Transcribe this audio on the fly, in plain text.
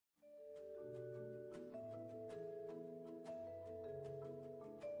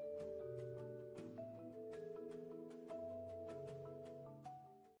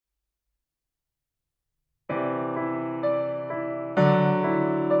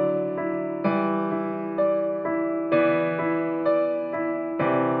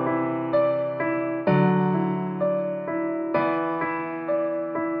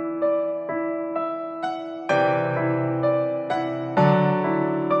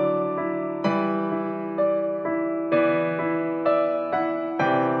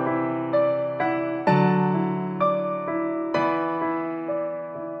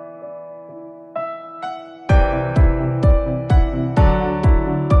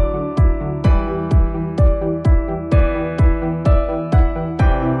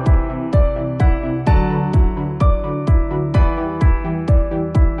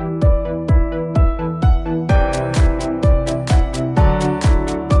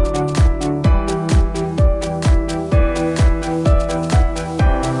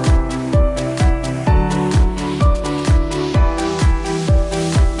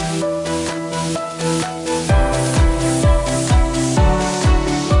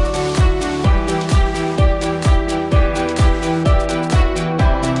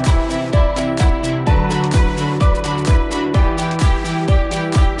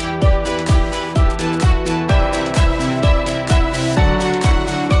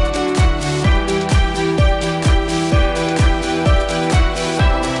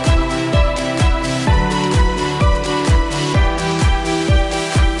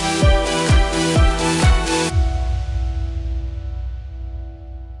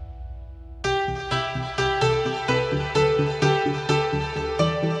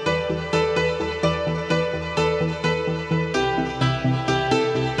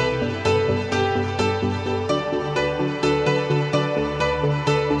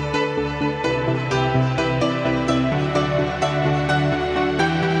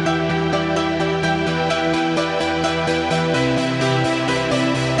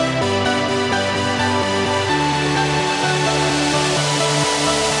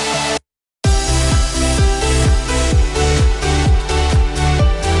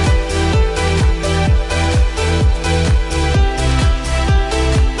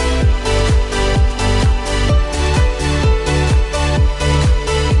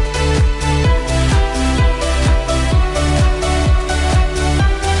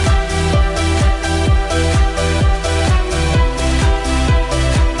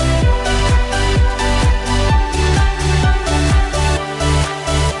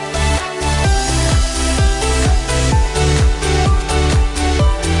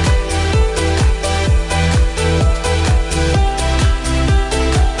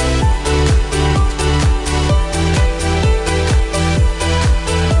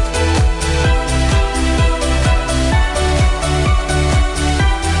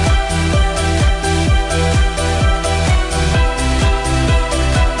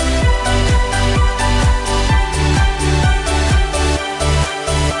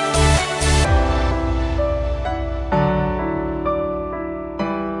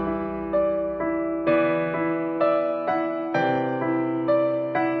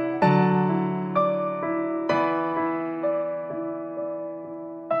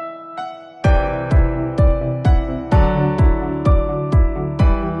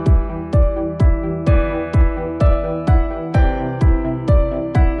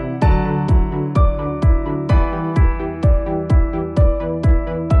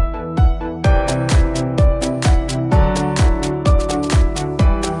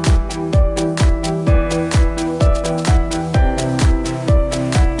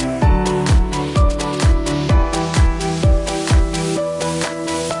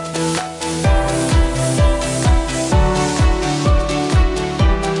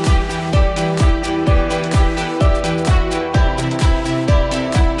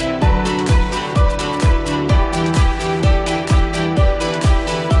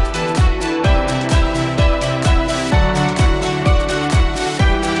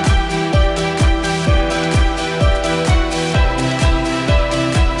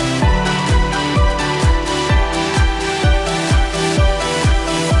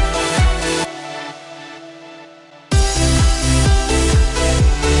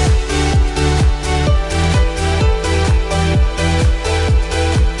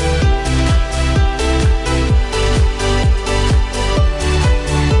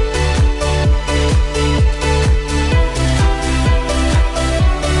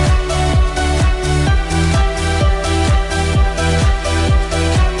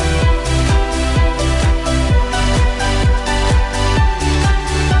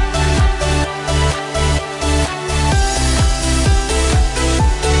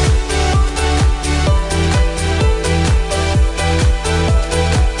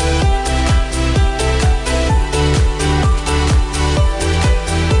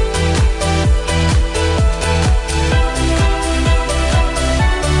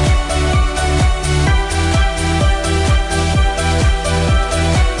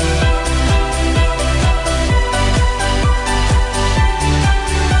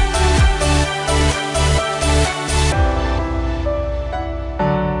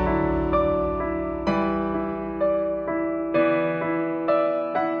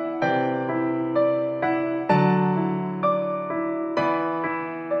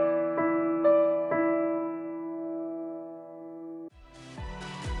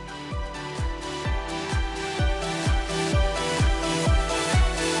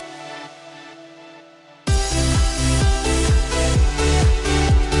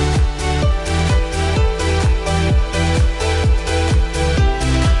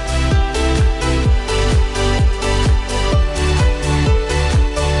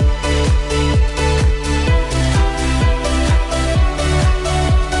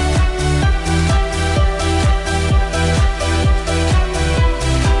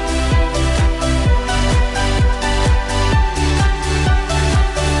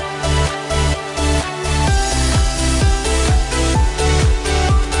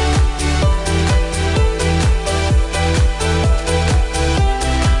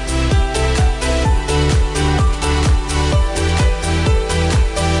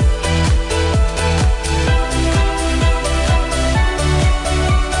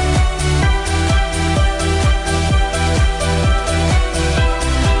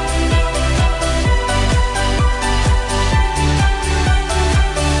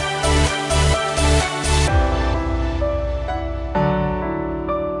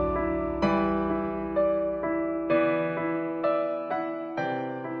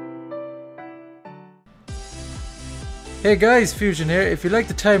Hey guys, Fusion here. If you like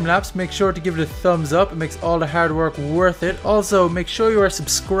the time lapse, make sure to give it a thumbs up. It makes all the hard work worth it. Also, make sure you are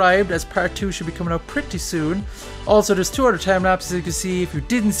subscribed, as part 2 should be coming out pretty soon. Also, there's 2 other time lapses you can see. If you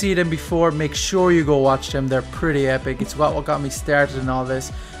didn't see them before, make sure you go watch them. They're pretty epic. It's what got me started in all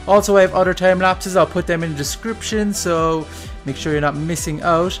this. Also, I have other time lapses. I'll put them in the description, so make sure you're not missing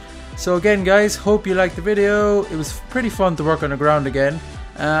out. So again guys, hope you liked the video. It was pretty fun to work on the ground again.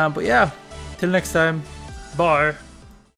 But yeah, till next time. Bye.